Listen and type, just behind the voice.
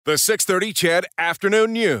The 6:30 CHED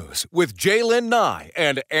Afternoon News with Jaylen Nye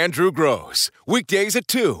and Andrew Gross. Weekdays at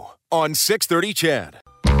 2 on 6:30 CHED.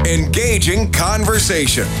 Engaging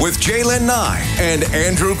conversation with Jaylen Nye and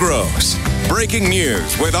Andrew Gross. Breaking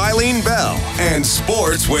news with Eileen Bell and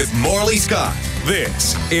sports with Morley Scott.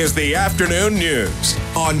 This is the Afternoon News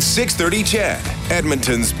on 6:30 CHED,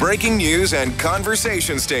 Edmonton's breaking news and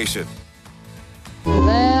conversation station.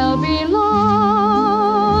 There'll be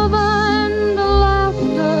love and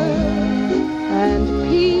laughter and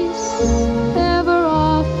peace ever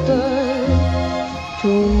after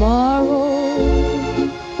tomorrow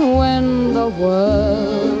when the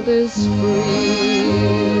world is free.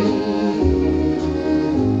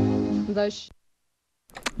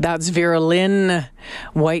 That's Vera Lynn,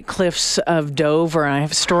 White Cliffs of Dover. I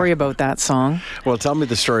have a story about that song. Well, tell me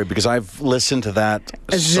the story, because I've listened to that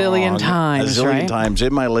a zillion times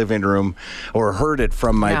in my living room, or heard it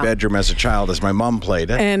from my bedroom as a child as my mom played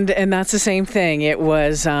it. And that's the same thing. It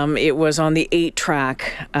was on the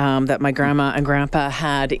 8-track that my grandma and grandpa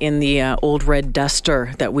had in the old red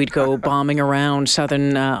Duster that we'd go bombing around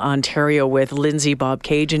southern Ontario with, Lindsay, Bob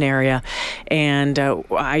Cajun area. And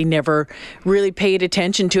I never really paid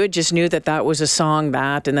attention to it, just knew that was a song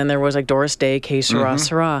and then there was like Doris Day, Que Sera,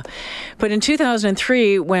 Sera. But in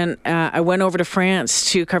 2003, when I went over to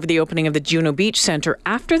France to cover the opening of the Juno Beach Centre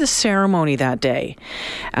after the ceremony that day,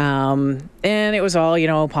 and it was all,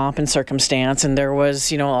 pomp and circumstance, and there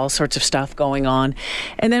was, all sorts of stuff going on.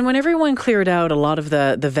 And then when everyone cleared out, a lot of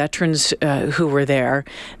the veterans who were there,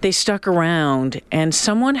 they stuck around, and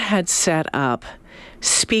someone had set up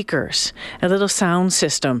speakers, a little sound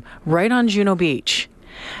system right on Juno Beach.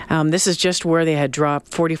 This is just where they had dropped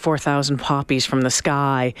 44,000 poppies from the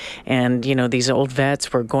sky, and these old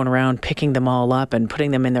vets were going around picking them all up and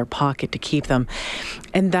putting them in their pocket to keep them.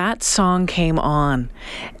 And that song came on,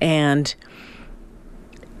 and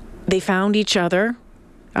they found each other.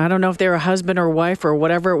 I don't know if they were husband or wife or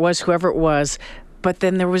whatever it was, whoever it was, but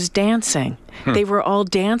then there was dancing. They were all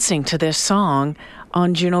dancing to this song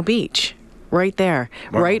on Juno Beach. Right there,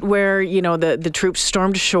 wow. Right where, the troops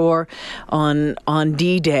stormed ashore on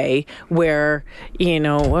D-Day, where,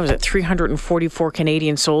 what was it, 344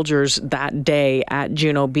 Canadian soldiers that day at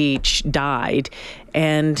Juno Beach died.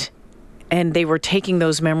 And they were taking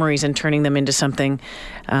those memories and turning them into something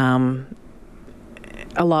a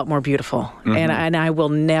lot more beautiful. Mm-hmm. And I will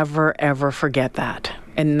never, ever forget that.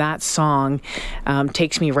 And that song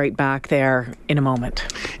takes me right back there in a moment.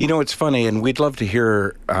 It's funny, and we'd love to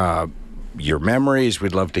hear your memories.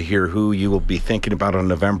 We'd love to hear who you will be thinking about on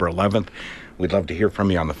November 11th. We'd love to hear from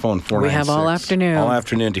you on the phone. We have all afternoon. All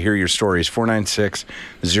afternoon to hear your stories.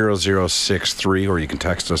 496-0063, or you can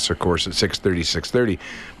text us, of course, at 630.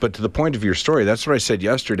 But to the point of your story, that's what I said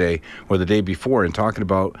yesterday or the day before in talking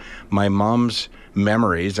about my mom's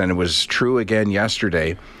memories, and it was true again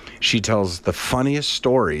yesterday. She tells the funniest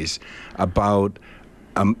stories about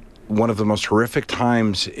one of the most horrific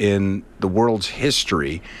times in the world's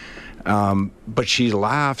history. But she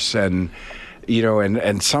laughs, and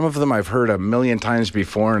and some of them I've heard a million times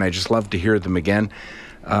before, and I just love to hear them again.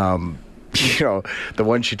 The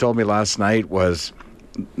one she told me last night was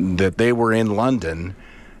that they were in London.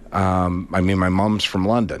 My mom's from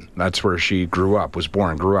London. That's where she grew up,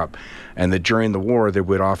 and that during the war there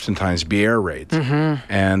would oftentimes be air raids.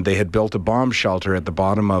 Mm-hmm. And they had built a bomb shelter at the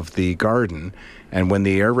bottom of the garden, and when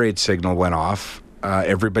the air raid signal went off,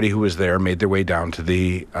 everybody who was there made their way down to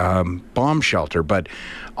the bomb shelter. But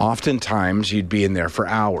oftentimes you'd be in there for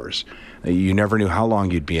hours. You never knew how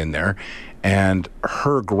long you'd be in there. And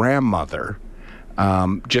her grandmother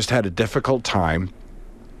just had a difficult time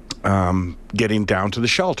getting down to the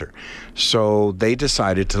shelter. So they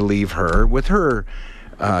decided to leave her, with her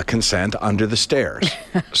consent, under the stairs.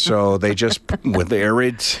 So they just, when the air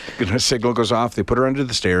raid signal goes off, they put her under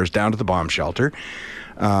the stairs down to the bomb shelter.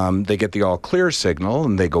 They get the all clear signal,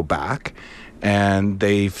 and they go back, and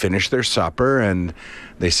they finish their supper, and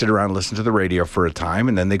they sit around and listen to the radio for a time,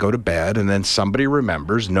 and then they go to bed, and then somebody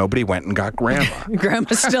remembers nobody went and got Grandma.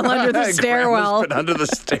 Grandma's still under the stairwell. Grandma's been under the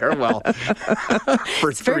stairwell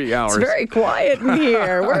for 3 hours. It's very quiet in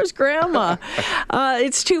here. Where's Grandma?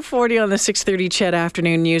 It's 2:40 on the 6:30 CHED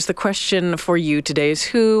Afternoon News. The question for you today is,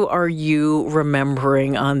 who are you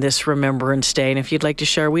remembering on this Remembrance Day? And if you'd like to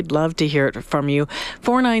share, we'd love to hear it from you.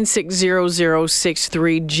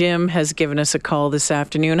 496-0063. Jim has given us a call this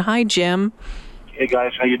afternoon. Hi, Jim. Hey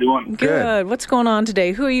guys, how you doing? Good. What's going on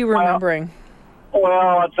today? Who are you remembering? Well,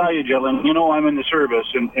 I'll tell you, Jillian, I'm in the service,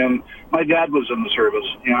 and my dad was in the service,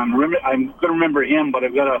 and I'm going to remember him, but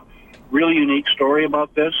I've got a really unique story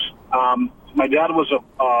about this. My dad was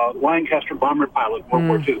a Lancaster bomber pilot, World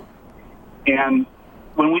War II, and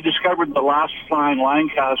when we discovered the last flying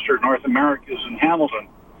Lancaster in North America is in Hamilton,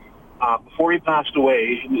 before he passed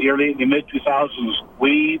away in the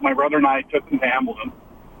mid-2000s, my brother and I took him to Hamilton,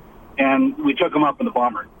 and we took him up in the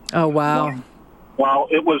bomber. Oh, wow. Well,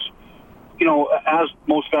 it was, as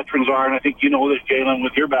most veterans are, and I think you know this, Jalen,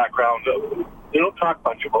 with your background, they don't talk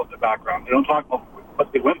much about their background. They don't talk about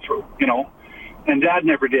what they went through, And Dad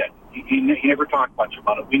never did. He never talked much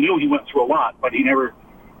about it. We knew he went through a lot, but he never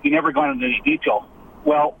got into any detail.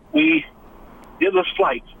 Well, we did this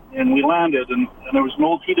flight, and we landed, and there was an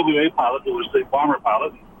old TWA pilot who was the bomber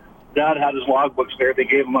pilot. Dad had his logbooks there. They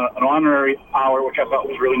gave him an honorary hour, which I thought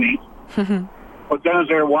was really neat. But then as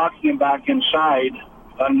they were walking him back inside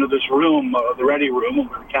under this room, the ready room, and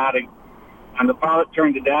we were chatting, and the pilot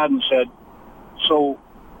turned to Dad and said, So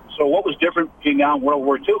what was different being now in World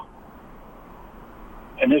War II?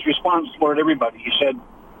 And his response floored everybody. He said,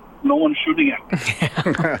 no one's shooting at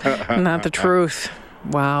me. Not the truth.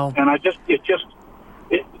 Wow. And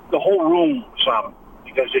the whole room was silent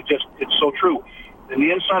because it's so true. In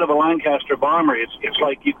the inside of a Lancaster bomber, it's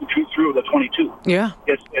like you can shoot through the 22. Yeah.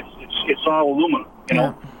 It's all aluminum,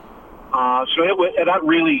 So that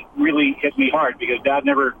really, really hit me hard because Dad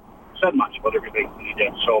never said much about everything that he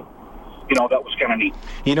did. So, that was kind of neat.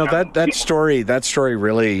 That story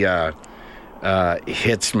really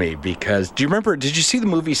hits me because did you see the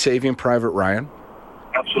movie Saving Private Ryan?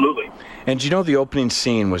 Absolutely. And the opening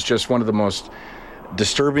scene was just one of the most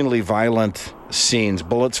disturbingly violent scenes,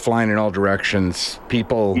 bullets flying in all directions,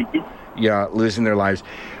 people losing their lives.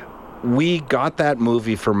 We got that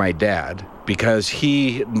movie for my dad because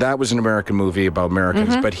that was an American movie about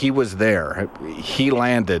Americans, but he was there. He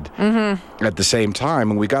landed at the same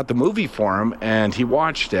time, and we got the movie for him, and he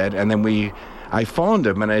watched it, and then I phoned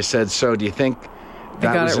him, and I said, so do you think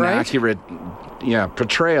that was an accurate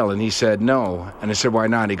portrayal? And he said, no. And I said, why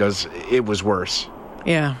not? He goes, it was worse.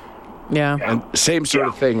 Yeah. Yeah. And same sort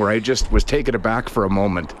of thing where I just was taken aback for a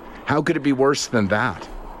moment. How could it be worse than that?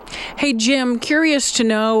 Hey, Jim, curious to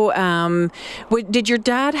know, did your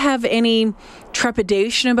dad have any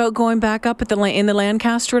trepidation about going back up in the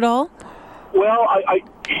Lancaster at all? Well,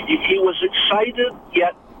 he was excited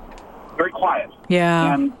yet very quiet.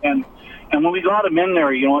 Yeah. And when we got him in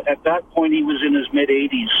there, at that point he was in his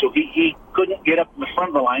mid-80s, so he couldn't get up in the front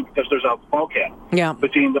of the line because there's a bulkhead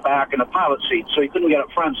between the back and the pilot seat, so he couldn't get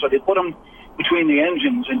up front. So they put him between the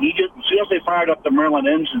engines, and as soon as they fired up the Merlin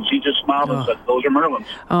engines, he just smiled and said, those are Merlins.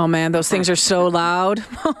 Oh, man, those things are so loud.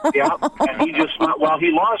 Yeah, and he just smiled. Well,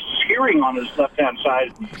 he lost his hearing on his left-hand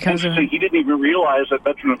side. He didn't even realize that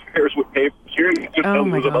Veteran Affairs would pay for his hearing until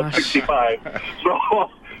he was about 65.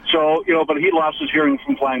 So, but he lost his hearing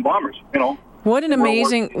from flying bombers, What an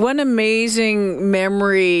amazing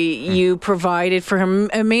memory you provided for him.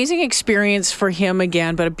 Amazing experience for him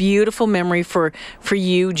again, but a beautiful memory for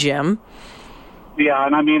you, Jim. Yeah,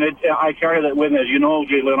 and I mean, I carry that with me. As you know,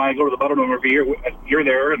 Jalen, I go to the Butter Room every year. You're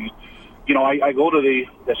there, and, I go to the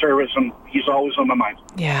service, and he's always on my mind.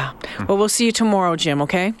 Yeah. Well, we'll see you tomorrow, Jim,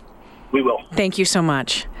 okay? We will. Thank you so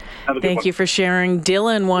much. Thank you for sharing.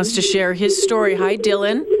 Dylan wants to share his story. Hi,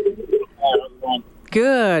 Dylan.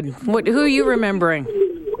 Good. Who are you remembering?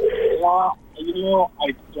 Well,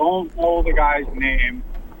 I don't know the guy's name,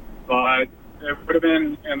 but it would have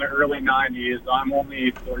been in the early 90s. I'm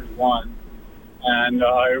only 31. And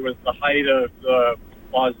it was the height of the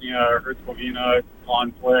Bosnia-Herzegovina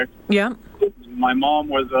conflict. Yeah. My mom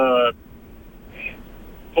was a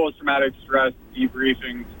post-traumatic stress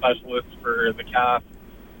debriefing specialist for the CAF,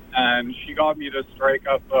 and she got me to strike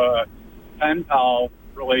up a pen pal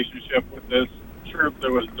relationship with this troop that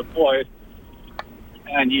was deployed.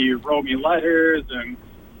 And he wrote me letters, and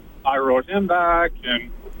I wrote him back, and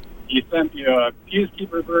he sent me a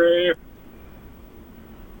Peacekeeper beret.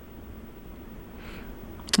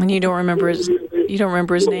 And you don't remember his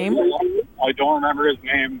name? I don't remember his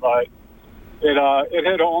name, but it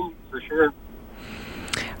hit home for sure.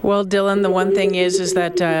 Well, Dylan, the one thing is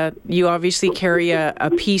that you obviously carry a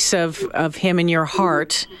piece of him in your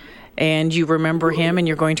heart, and you remember him, and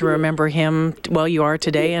you're going to remember him, well, you are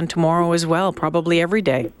today and tomorrow as well, probably every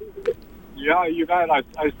day. Yeah, you bet. I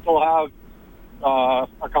still have a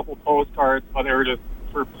couple postcards, but they were just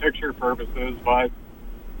for picture purposes, but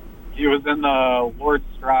he was in the Lord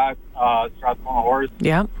Strathcona Horse.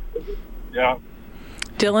 Yeah. Yeah.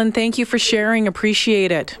 Dylan, thank you for sharing. Appreciate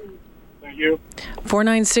it. Thank you.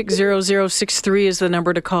 496-0063 is the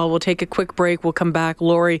number to call. We'll take a quick break. We'll come back.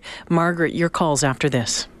 Lori, Margaret, your calls after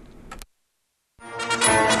this.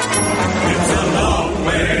 It's a long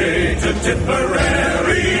way to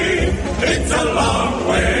Tipperary. It's a long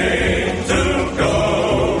way to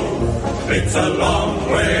go. It's a long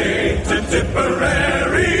way to Tipperary.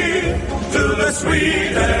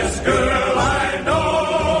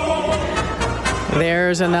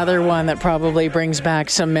 there's another one that probably brings back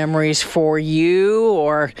some memories for you,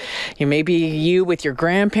 or maybe you with your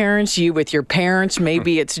grandparents, you with your parents.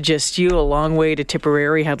 Maybe it's just you. A long way to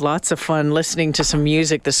Tipperary. Had lots of fun listening to some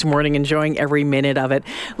music this morning, enjoying every minute of it.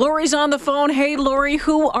 Lori's on the phone. Hey, Lori,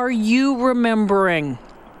 who are you remembering?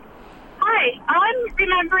 Hi, I'm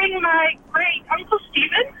remembering my great Uncle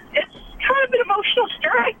Stephen. It's kind of an emotional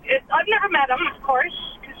story. I've never met him, of course,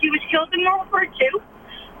 because he was killed in World War II.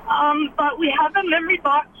 But we have a memory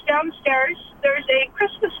box downstairs. There's a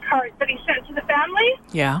Christmas card that he sent to the family.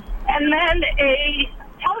 Yeah. And then a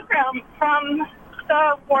telegram from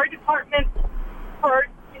the War Department for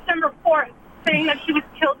December 4th saying that he was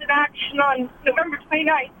killed in action on November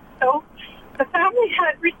 29th. So the family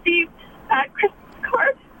had received a Christmas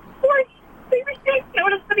card before they received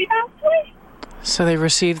notice that he passed away. So they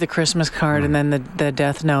received the Christmas card and then the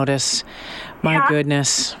death notice. My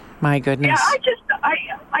goodness. My goodness. Yeah,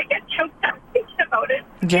 I get choked up thinking about it.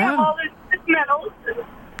 Yeah. All his medals.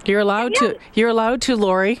 You're allowed to,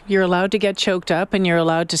 Lori. You're allowed to get choked up, and you're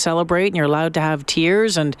allowed to celebrate, and you're allowed to have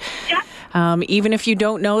tears, and even if you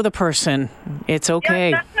don't know the person, it's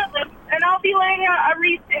okay. Yeah, definitely. And I'll be laying a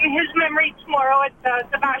wreath in his memory tomorrow at the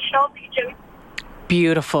National Legion.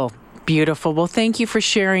 Beautiful. Beautiful. Well, thank you for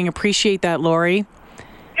sharing. Appreciate that, Lori.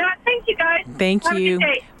 Yeah, thank you, guys. Thank Have you. A good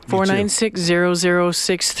day.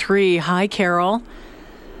 496-0063. Hi, Carol.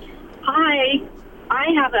 Hi. I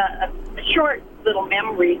have a short little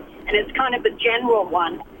memory, and it's kind of a general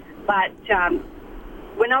one. But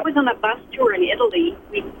when I was on a bus tour in Italy,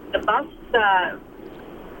 the bus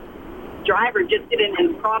driver just did an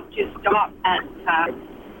impromptu stop at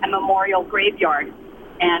a memorial graveyard.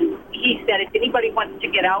 And he said, if anybody wants to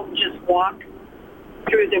get out and just walk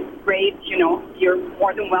through the graves, you're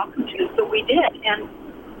more than welcome to. So we did. And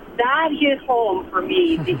that hit home for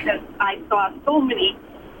me because I saw so many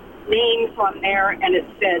names on there, and it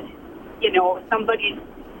said, somebody's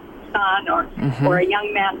son or a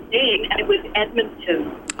young man's name, and it was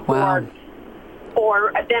Edmonton. Wow.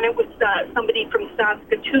 Or then it was somebody from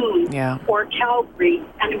Saskatoon or Calgary,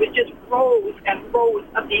 and it was just rows and rows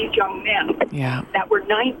of these young men that were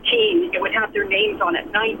 19. It would have their names on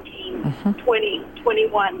it, 19, 20,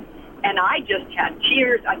 21. And I just had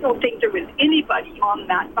tears. I don't think there was anybody on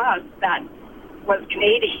that bus that was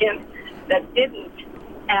Canadian that didn't.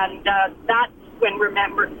 And that's when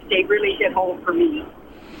Remembrance Day really hit home for me.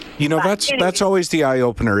 That's always the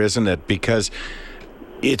eye-opener, isn't it? Because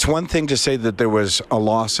it's one thing to say that there was a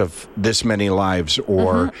loss of this many lives,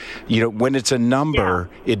 or when it's a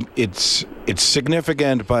number, it's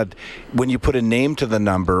significant. But when you put a name to the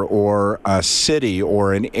number, or a city,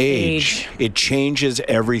 or an age, it changes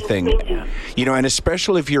everything. And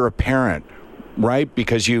especially if you're a parent, right?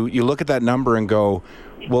 Because you look at that number and go,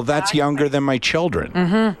 well, that's younger than my children.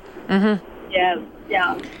 Yes,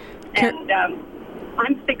 yeah. And I'm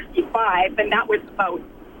 65, and that was about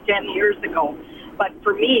 10 years ago. But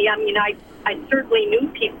for me, I certainly knew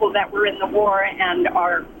people that were in the war and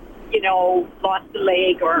are, lost a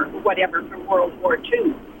leg or whatever from World War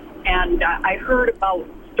II. And I heard about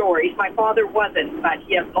stories. My father wasn't, but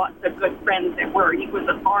he had lots of good friends that were. He was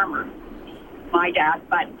a farmer, my dad.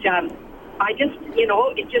 But I just,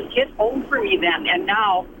 it just hit home for me then. And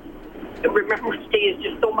now Remembrance Day is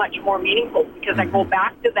just so much more meaningful because I go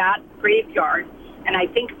back to that graveyard and I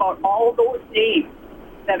think about all those names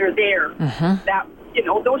that are there that,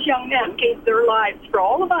 those young men gave their lives for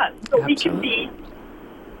all of us. So we can be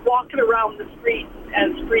walking around the streets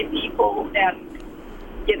as free people, and,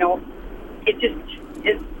 it just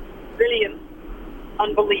is really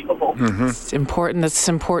unbelievable. It's important. That's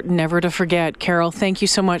important never to forget. Carol, thank you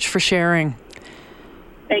so much for sharing.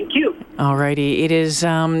 Thank you. All righty. It is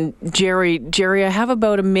Jerry. Jerry, I have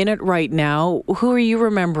about a minute right now. Who are you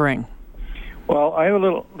remembering? Well, I have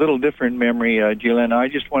a little different memory, Jalen. I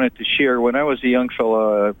just wanted to share, when I was a young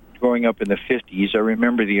fella growing up in the 50s, I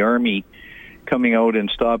remember the Army coming out and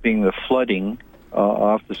stopping the flooding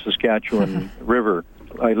off the Saskatchewan River.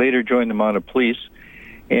 I later joined the Mounted Police,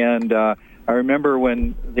 and I remember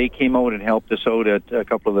when they came out and helped us out at a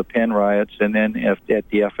couple of the Penn riots and then at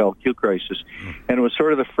the FLQ crisis. And it was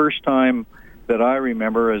sort of the first time that I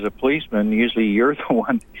remember as a policeman, usually you're the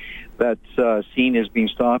one that's seen as being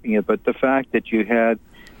stopping it, but the fact that you had,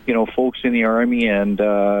 folks in the Army and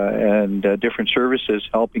different services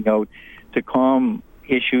helping out to calm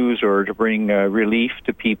issues or to bring relief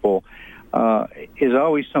to people is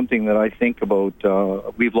always something that I think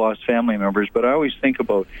about. We've lost family members, but I always think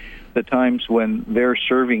about the times when they're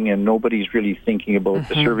serving and nobody's really thinking about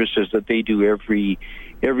the services that they do every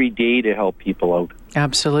day to help people out.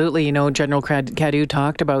 Absolutely. You know, General Cadu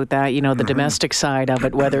talked about that, you know, the domestic side of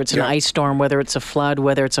it, whether it's an ice storm, whether it's a flood,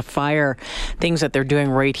 whether it's a fire, things that they're doing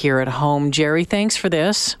right here at home. Jerry, thanks for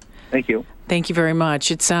this. Thank you. Thank you very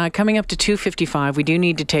much. It's coming up to 2:55. We do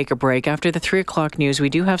need to take a break. After the 3 o'clock news, we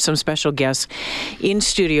do have some special guests in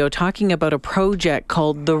studio talking about a project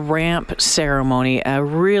called the Ramp Ceremony, a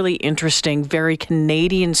really interesting, very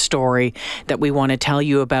Canadian story that we want to tell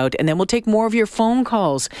you about. And then we'll take more of your phone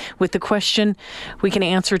calls with the question we can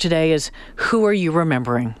answer today is, who are you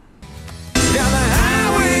remembering? Down the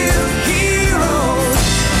highway of heroes,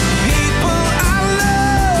 people I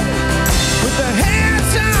love, with their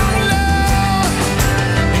heads down low,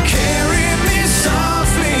 and carry me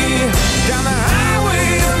softly. Down the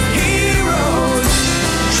highway of heroes,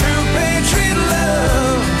 true patriot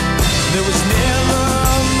love. There was never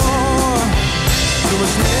more. There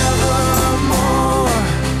was never more.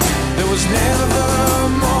 There was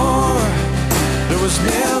never more. There was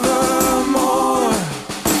never more.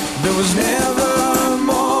 There was never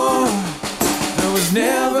more. There was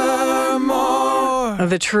never more.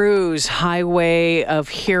 The Trews, Highway of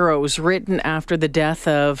Heroes, written after the death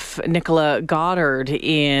of Nicola Goddard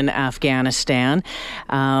in Afghanistan.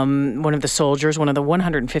 One of the soldiers, one of the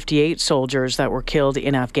 158 soldiers that were killed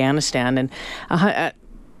in Afghanistan. And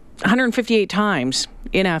 158 times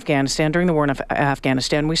in Afghanistan, during the war in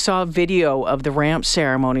Afghanistan, we saw a video of the ramp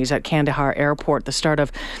ceremonies at Kandahar Airport, the start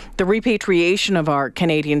of the repatriation of our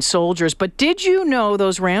Canadian soldiers. But did you know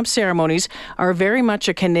those ramp ceremonies are very much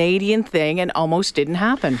a Canadian thing and almost didn't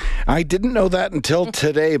happen? I didn't know that until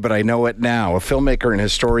today, but I know it now. A filmmaker and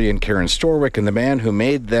historian, Karen Storwick, and the man who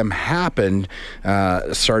made them happen,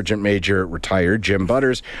 Sergeant Major retired Jim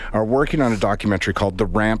Butters, are working on a documentary called The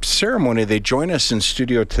Ramp Ceremony. They join us in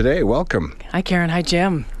studio today. Welcome. Hi, Karen. Hi,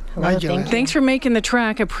 Jim. Hi, Jim. Thanks for making the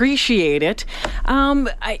track. Appreciate it. I'm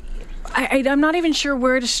not even sure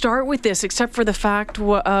where to start with this, except for the fact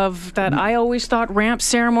of that I always thought ramp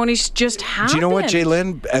ceremonies just happened. Do you know what,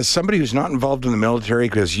 Jalen? As somebody who's not involved in the military,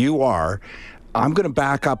 because you are, I'm going to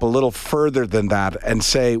back up a little further than that and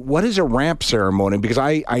say, what is a ramp ceremony? Because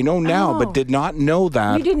I know now, but did not know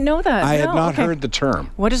that. You didn't know that? I had not heard the term.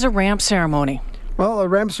 What is a ramp ceremony? Well, a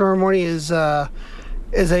ramp ceremony is a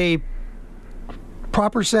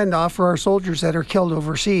proper send-off for our soldiers that are killed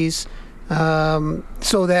overseas,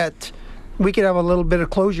 so that we can have a little bit of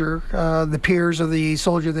closure. The peers of the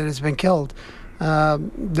soldier that has been killed,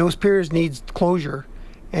 those peers need closure,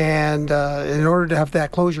 and in order to have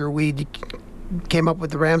that closure, we came up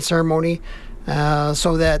with the ramp ceremony,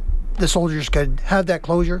 so that the soldiers could have that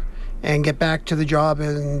closure and get back to the job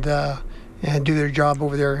and do their job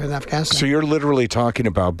over there in Afghanistan. So you're literally talking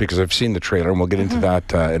about, because I've seen the trailer, and we'll get into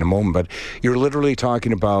that in a moment, but you're literally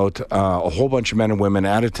talking about a whole bunch of men and women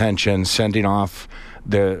at attention sending off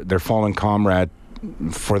their fallen comrade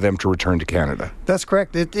for them to return to Canada. That's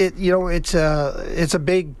correct. It's a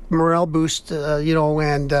big morale boost,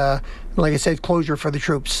 and like I said, closure for the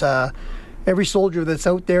troops. Every soldier that's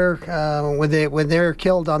out there, when they're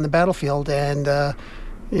killed on the battlefield, and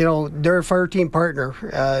their fire team partner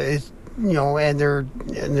and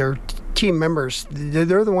their team members,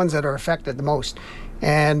 they're the ones that are affected the most.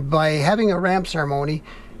 And by having a ramp ceremony,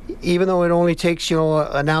 even though it only takes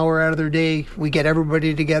an hour out of their day, we get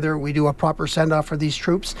everybody together, we do a proper send-off for these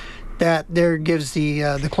troops. That there gives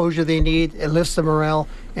the closure they need, it lifts the morale,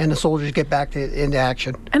 and the soldiers get back into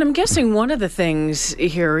action. And I'm guessing one of the things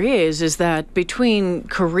here is that between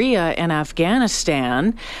Korea and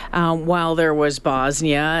Afghanistan, while there was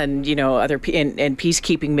Bosnia and other and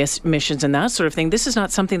peacekeeping missions and that sort of thing, this is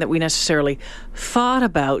not something that we necessarily thought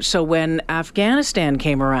about. So when Afghanistan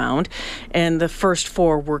came around and the first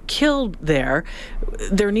 4 were killed there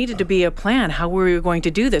needed to be a plan. How were we going to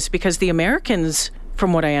do this? Because the Americans,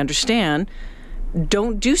 from what I understand,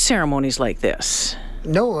 don't do ceremonies like this.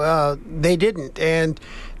 No, they didn't. And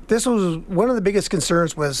this was one of the biggest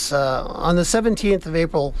concerns was on the 17th of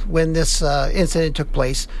April when this incident took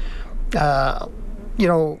place. I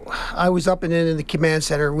was up and in the command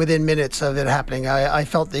center within minutes of it happening. I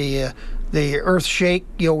felt the earth shake.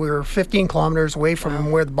 We were 15 kilometers away from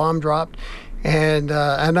where the bomb dropped. And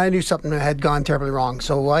I knew something had gone terribly wrong.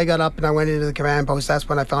 So I got up and I went into the command post. That's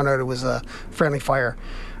when I found out it was a friendly fire.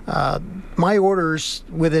 My orders,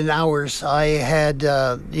 within hours, I had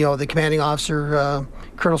the commanding officer,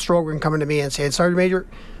 Colonel Strogren, coming to me and saying, "Sergeant Major,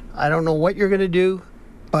 I don't know what you're going to do,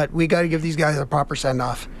 but we got to give these guys a proper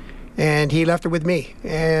send-off." And he left it with me.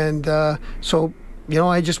 And so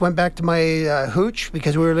I just went back to my hooch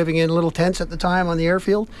because we were living in little tents at the time on the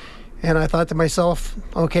airfield. And I thought to myself,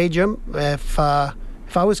 okay, Jim, if I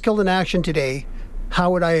was killed in action today,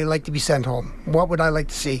 how would I like to be sent home? What would I like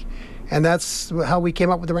to see? And that's how we came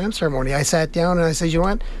up with the RAM ceremony. I sat down and I said, you know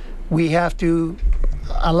what? We have to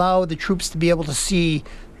allow the troops to be able to see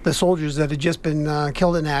the soldiers that had just been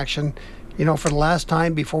killed in action, for the last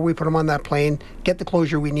time before we put them on that plane, get the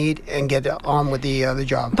closure we need, and get on with the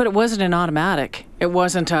job. But it wasn't an automatic. It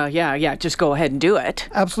wasn't, just go ahead and do it.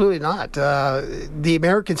 Absolutely not. The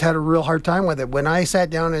Americans had a real hard time with it. When I sat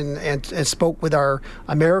down and spoke with our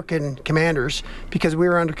American commanders, because we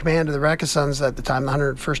were under command of the Rakasans at the time, the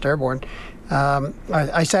 101st Airborne,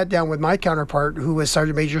 I sat down with my counterpart, who was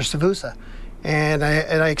Sergeant Major Savusa. And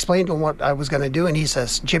I explained to him what I was going to do, and he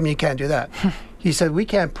says, Jim, you can't do that. He said, we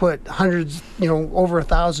can't put hundreds, over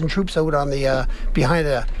 1,000 troops out on the behind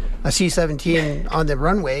a C-17 on the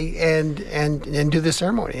runway and do the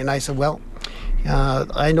ceremony. And I said, well,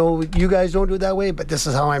 I know you guys don't do it that way, but this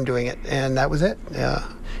is how I'm doing it. And that was it.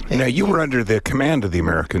 Now, you were under the command of the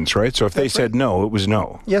Americans, right? So if they said no, it was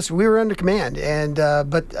no. Yes, we were under command. And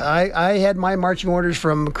but I had my marching orders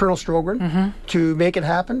from Colonel Strogren to make it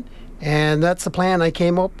happen. And that's the plan I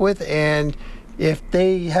came up with. And if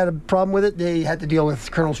they had a problem with it, they had to deal with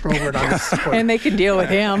Colonel Strobert on this point. And they can deal with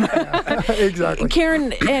him. Exactly.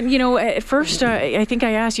 Karen, and at first I think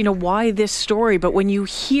I asked, why this story, but when you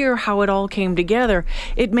hear how it all came together,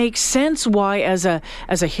 it makes sense why as a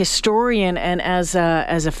historian and as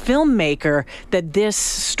a filmmaker that this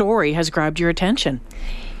story has grabbed your attention.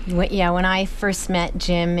 Yeah, when I first met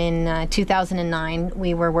Jim in 2009,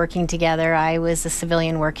 we were working together. I was a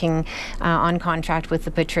civilian working on contract with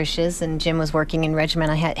the Patricias, and Jim was working in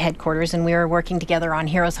regimental headquarters, and we were working together on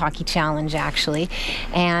Heroes Hockey Challenge, actually.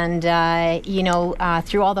 And,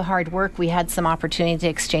 through all the hard work, we had some opportunity to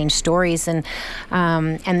exchange stories, and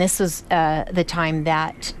this was the time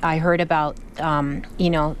that I heard about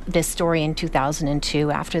this story in 2002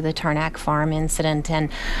 after the Tarnack Farm incident, and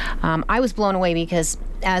I was blown away because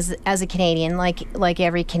as a Canadian, like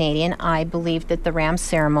every Canadian, I believed that the RAM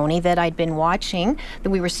ceremony that I'd been watching,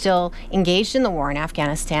 that we were still engaged in the war in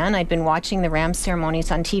Afghanistan. I'd been watching the RAM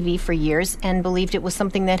ceremonies on TV for years and believed it was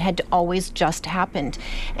something that had always just happened.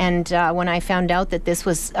 And when I found out that this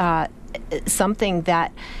was something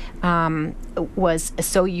that was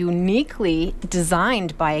so uniquely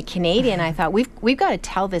designed by a Canadian, I thought we've got to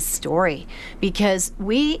tell this story, because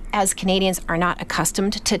we as Canadians are not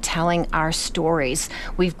accustomed to telling our stories.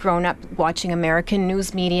 We've grown up watching American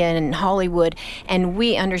news media and Hollywood, and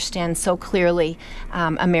we understand so clearly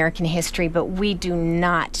American history, but we do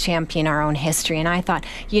not champion our own history. And I thought,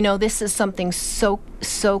 this is something so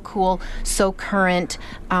cool, so current,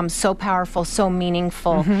 so powerful, so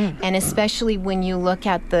meaningful, and especially when you look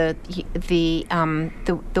at the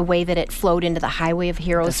way that it flowed into the Highway of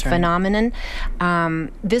Heroes phenomenon.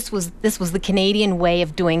 This was the Canadian way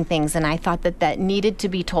of doing things, and I thought that needed to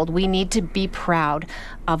be told. We need to be proud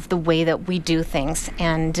of the way that we do things,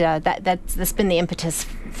 and that's been the impetus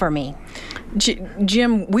for me.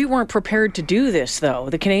 Jim, we weren't prepared to do this, though.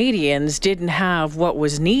 The Canadians didn't have what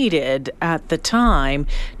was needed at the time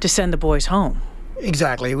to send the boys home.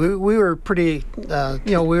 Exactly. We were pretty,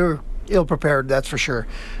 we were ill-prepared, that's for sure.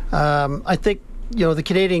 I think, the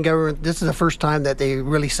Canadian government, this is the first time that they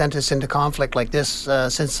really sent us into conflict like this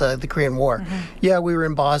since the Korean War. Yeah, we were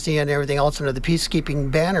in Bosnia and everything else under the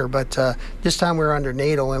peacekeeping banner, but this time we were under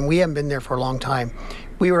NATO, and we haven't been there for a long time.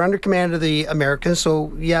 We were under command of the Americans,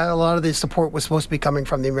 so yeah, a lot of the support was supposed to be coming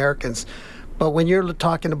from the Americans. But when you're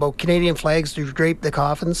talking about Canadian flags to drape the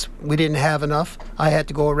coffins, we didn't have enough. I had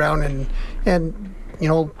to go around and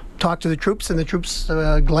talk to the troops, and the troops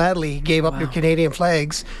gladly gave up their Canadian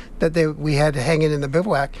flags that we had hanging in the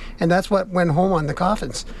bivouac, and that's what went home on the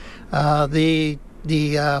coffins.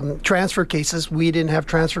 The transfer cases, we didn't have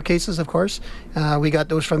transfer cases, of course. We got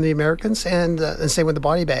those from the Americans, and same with the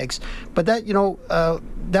body bags. But that,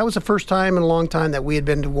 that was the first time in a long time that we had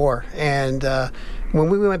been to war. And when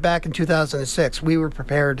we went back in 2006, we were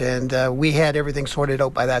prepared, and we had everything sorted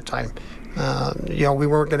out by that time. We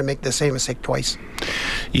weren't going to make the same mistake twice.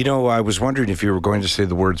 I was wondering if you were going to say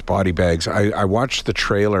the words body bags. I watched the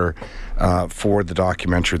trailer for the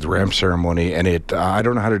documentary, The RAM Ceremony, and I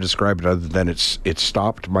don't know how to describe it other than it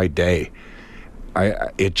stopped my day.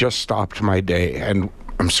 It just stopped my day. And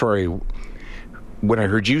I'm sorry, when I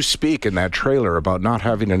heard you speak in that trailer about not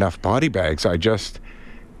having enough body bags, I just...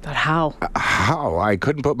 But how? How? I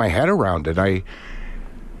couldn't put my head around it. I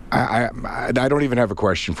don't even have a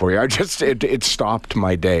question for you. It stopped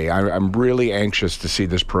my day. I'm really anxious to see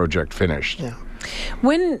this project finished. Yeah.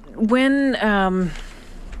 When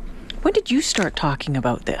When did you start talking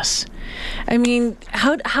about this? I mean,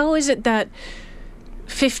 how is it that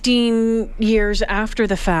 15 years after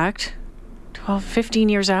the fact, 15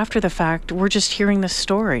 years after the fact, we're just hearing this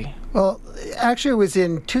story? Well, actually, it was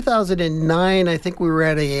in 2009. I think we were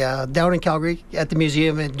at a down in Calgary at the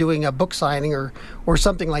museum and doing a book signing or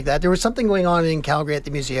something like that. There was something going on in Calgary at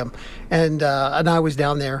the museum, and I was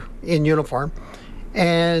down there in uniform.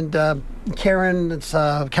 And Karen's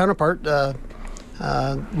counterpart,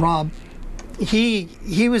 Rob,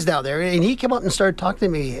 he was down there, and he came up and started talking to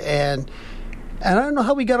me, and I don't know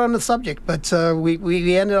how we got on the subject, but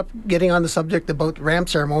we ended up getting on the subject about ramp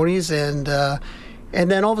ceremonies, and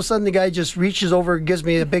then all of a sudden the guy just reaches over and gives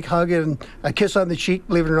me a big hug and a kiss on the cheek,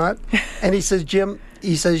 believe it or not. And he says, Jim,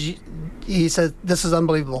 he says, this is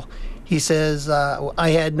unbelievable. He says,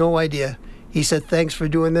 I had no idea. He said, thanks for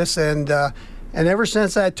doing this. And ever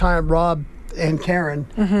since that time, Rob and Karen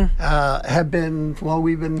have been,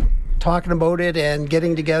 we've been talking about it and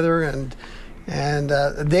getting together, and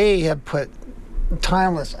they have put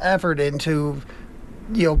timeless effort into,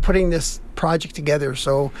 putting this project together.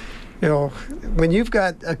 So, when you've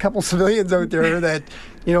got a couple civilians out there that,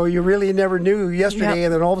 you really never knew yesterday,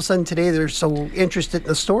 and then all of a sudden today they're so interested in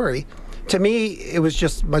the story. To me, it was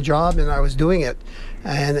just my job, and I was doing it.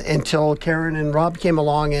 And until Karen and Rob came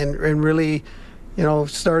along and really,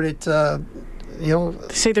 started,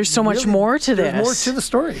 say there's so much more to this. There's more to the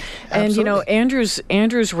story. Absolutely. And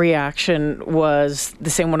Andrew's reaction was the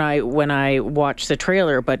same when I watched the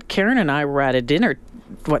trailer. But Karen and I were at a dinner,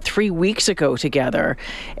 3 weeks ago together,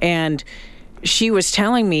 and she was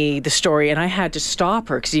telling me the story, and I had to stop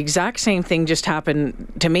her because the exact same thing just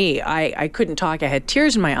happened to me. I couldn't talk. I had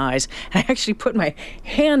tears in my eyes, and I actually put my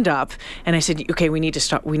hand up, and I said, okay, we need to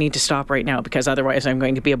stop. We need to stop right now, because otherwise I'm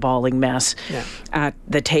going to be a bawling mess at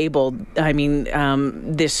the table. I mean,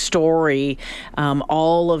 this story,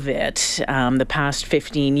 all of it, the past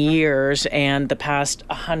 15 years and the past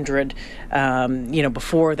 100,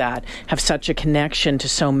 before that, have such a connection to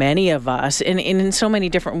so many of us in so many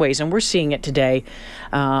different ways, and we're seeing it today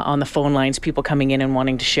on the phone lines, people coming in and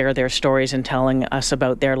wanting to share their stories and telling us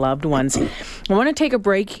about their loved ones. I want to take a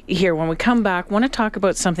break here. When we come back, I want to talk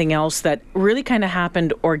about something else that really kind of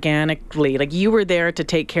happened organically. Like, you were there to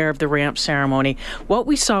take care of the ramp ceremony. What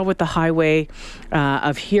we saw with the Highway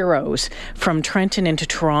of Heroes from Trenton into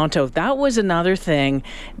Toronto, that was another thing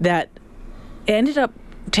that ended up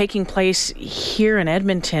taking place here in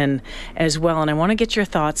Edmonton as well, and I want to get your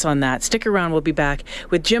thoughts on that. Stick around. We'll be back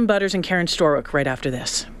with Jim Butters and Karen Storwick right after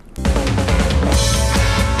this.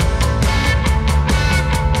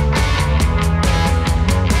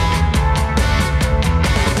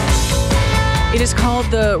 It is called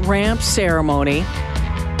the Ramp Ceremony.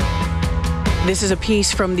 This is a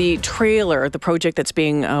piece from the trailer, the project that's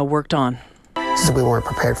being worked on. So we weren't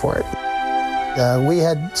prepared for it. We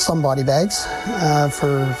had some body bags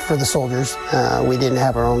for the soldiers. We didn't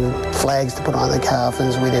have our own flags to put on the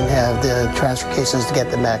coffins. We didn't have the transfer cases to get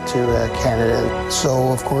them back to Canada. So,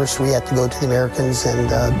 of course, we had to go to the Americans and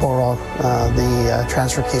borrow the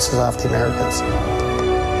transfer cases off the Americans.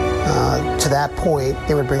 To that point,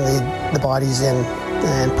 they would bring the bodies in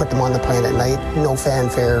and put them on the plane at night, no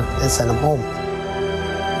fanfare, and send them home.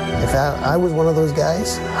 If I was one of those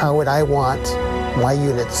guys, how would I want my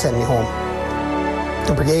unit to send me home?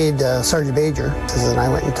 The brigade sergeant major says, and I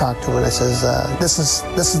went and talked to him, and I says, this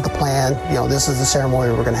is the plan. This is the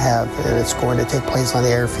ceremony we're going to have, and it's going to take place on the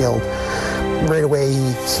airfield. Right away,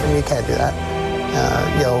 we can't do that.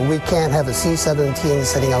 We can't have a C-17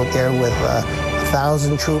 sitting out there with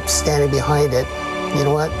 1,000 troops standing behind it. You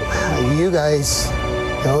know what? You guys,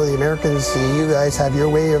 the Americans, you guys have your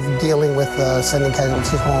way of dealing with sending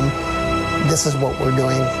casualties home. This is what we're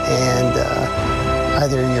doing, and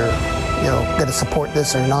either you're going to support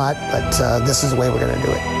this or not, but this is the way we're going to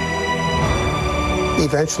do it.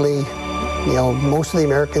 Eventually, most of the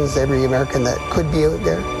Americans, every American that could be out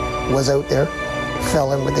there, was out there,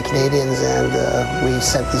 fell in with the Canadians, and we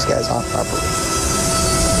sent these guys off properly.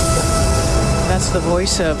 That's the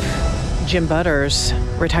voice of Jim Butters,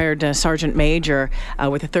 retired Sergeant Major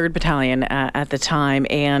with the 3rd Battalion at the time,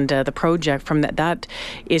 and the project from that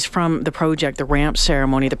is from the project, the Ramp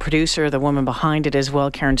Ceremony. The producer, the woman behind it as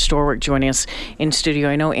well, Karen Storwick, joining us in studio.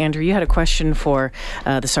 I know, Andrew, you had a question for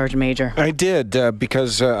the Sergeant Major. I did,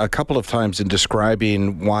 because a couple of times in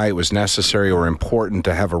describing why it was necessary or important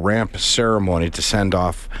to have a ramp ceremony to send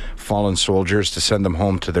off fallen soldiers, to send them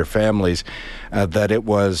home to their families, that it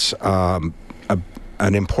was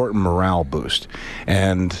an important morale boost.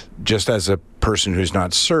 And just as a person who's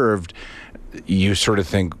not served, you sort of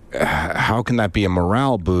think, how can that be a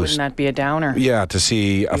morale boost? Wouldn't that be a downer? Yeah, to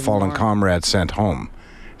see a fallen comrade sent home.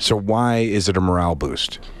 So why is it a morale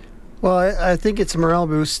boost? Well, I think it's a morale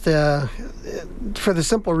boost for the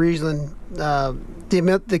simple reason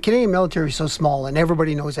the Canadian military is so small and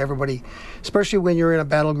everybody knows everybody, especially when you're in a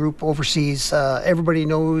battle group overseas. Everybody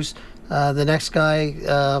knows the next guy,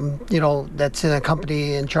 that's in a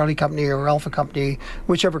company, in Charlie Company or Alpha Company,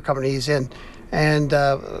 whichever company he's in. And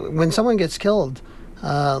when someone gets killed,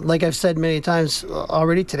 like I've said many times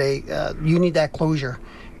already today, you need that closure.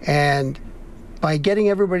 And by getting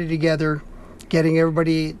everybody together, getting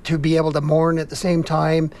everybody to be able to mourn at the same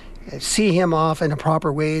time, see him off in a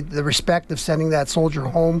proper way, the respect of sending that soldier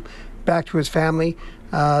home back to his family,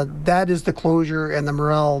 that is the closure and the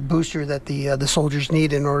morale booster that the soldiers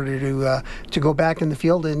need in order to go back in the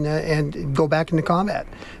field and go back into combat.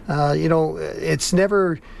 It's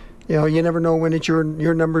never, you never know when it's your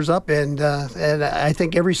number's up, and I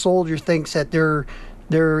think every soldier thinks that they're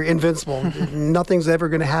invincible. Nothing's ever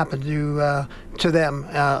going to happen to them.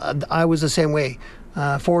 I was the same way.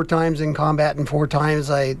 4 times in combat and 4 times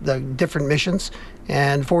the different missions,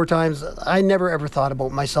 and 4 times I never ever thought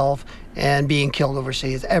about myself and being killed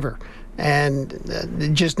overseas ever, and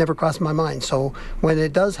it just never crossed my mind. So when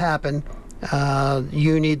it does happen,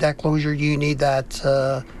 you need that closure. You need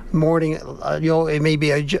that mourning. It may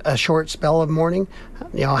be a short spell of mourning,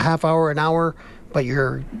 a half hour, an hour, but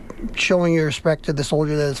you're showing your respect to the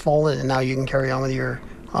soldier that has fallen, and now you can carry on with your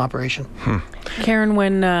operation. Karen,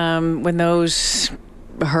 when those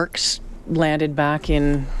Hercs landed back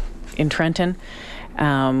in Trenton,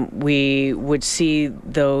 we would see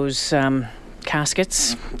those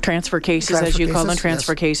caskets, transfer cases, as you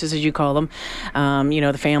call them,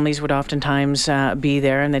 the families would oftentimes be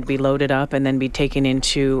there, and they'd be loaded up and then be taken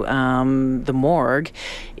into the morgue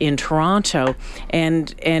in Toronto.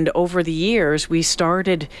 And over the years, we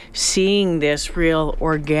started seeing this real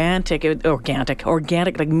organic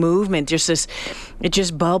like movement. It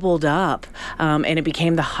just bubbled up, and it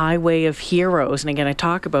became the Highway of Heroes. And again, I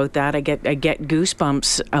talk about that. I get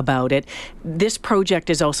goosebumps about it. This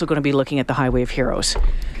project is also going to be looking at the Highway of Heroes.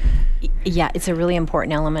 Yeah, it's a really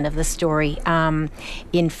important element of the story.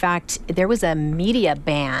 In fact, there was a media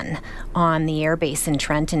ban on the airbase in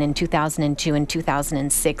Trenton in 2002 and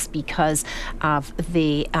 2006 because of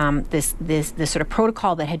the this sort of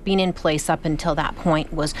protocol that had been in place up until that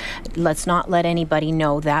point was, let's not let anybody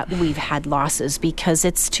know that we've had losses because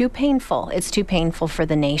it's too painful. It's too painful for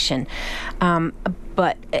the nation.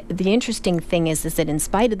 But the interesting thing is that in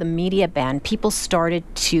spite of the media ban, people started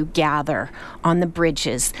to gather on the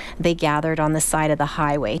bridges. They gathered on the side of the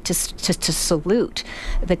highway to salute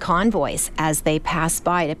the convoys as they passed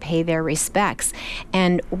by, to pay their respects.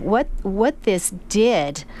 And what this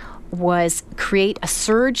did was create a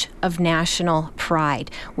surge of national pride.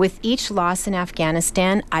 With each loss in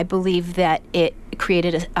Afghanistan, I believe that it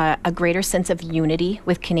created a greater sense of unity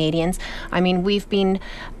with Canadians. I mean, we've been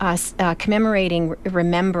commemorating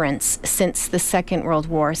remembrance since the Second World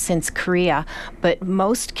War, since Korea, but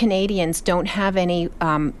most Canadians don't have any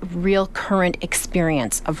real current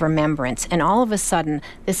experience of remembrance. And all of a sudden,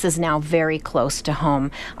 this is now very close to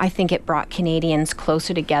home. I think it brought Canadians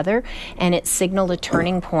closer together, and it signaled a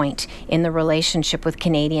turning point in the relationship with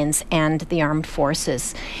Canadians and the armed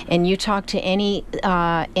forces. And you talk to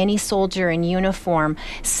any soldier in uniform,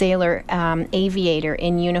 sailor, aviator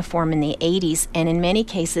in uniform in the 80s, and in many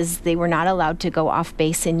cases they were not allowed to go off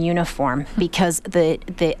base in uniform because the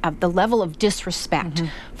level of disrespect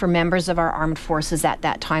for members of our armed forces at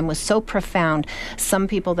that time was so profound. Some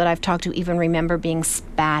people that I've talked to even remember being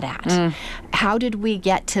spat at. How did we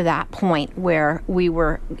get to that point where we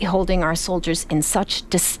were holding our soldiers in such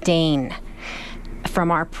disdain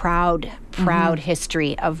from our proud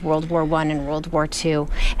history of World War I and World War II?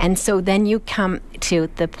 And so then you come to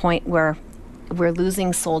the point where we're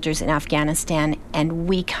losing soldiers in Afghanistan, and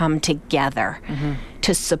we come together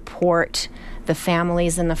to support the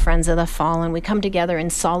families and the friends of the fallen. We come together in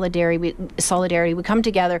solidarity. We come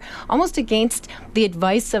together almost against the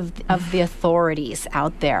advice of the authorities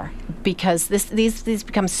out there, because these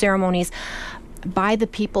become ceremonies by the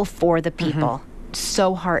people for the people.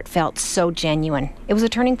 So heartfelt, so genuine. It was a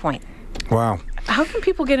turning point. Wow. How can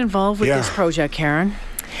people get involved with this project, Karen?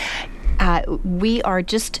 We are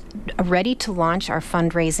just ready to launch our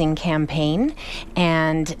fundraising campaign,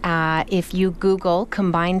 and if you Google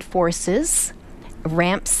Combined Forces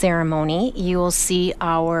ramp ceremony, you will see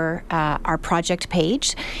our project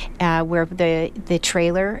page where the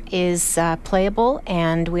trailer is playable,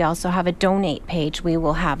 and we also have a donate page. We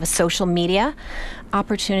will have a social media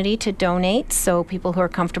opportunity to donate, so people who are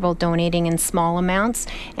comfortable donating in small amounts,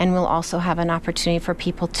 and we'll also have an opportunity for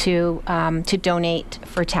people to donate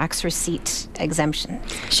for tax receipt exemption.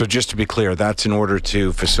 So just to be clear, that's in order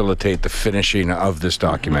to facilitate the finishing of this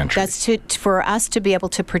documentary. That's for us to be able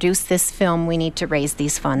to produce this film, we need to raise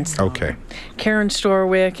these funds. Okay. Karen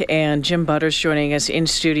Storwick and Jim Butters joining us in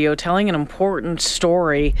studio, telling an important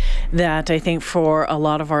story that I think for a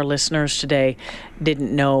lot of our listeners today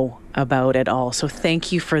didn't know about at all. So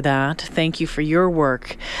thank you for that. Thank you for your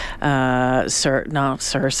work, Sergeant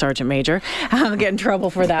Major. I'll get in trouble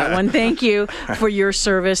for that one. Thank you for your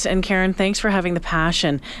service. And Karen, thanks for having the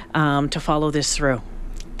passion to follow this through.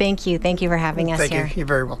 Thank you. Thank you for having us here. Thank you. You're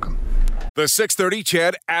very welcome. The 6:30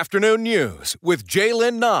 CHED Afternoon News with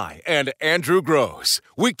Jaylen Nye and Andrew Gross.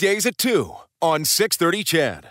 Weekdays at 2 on 6:30 CHED.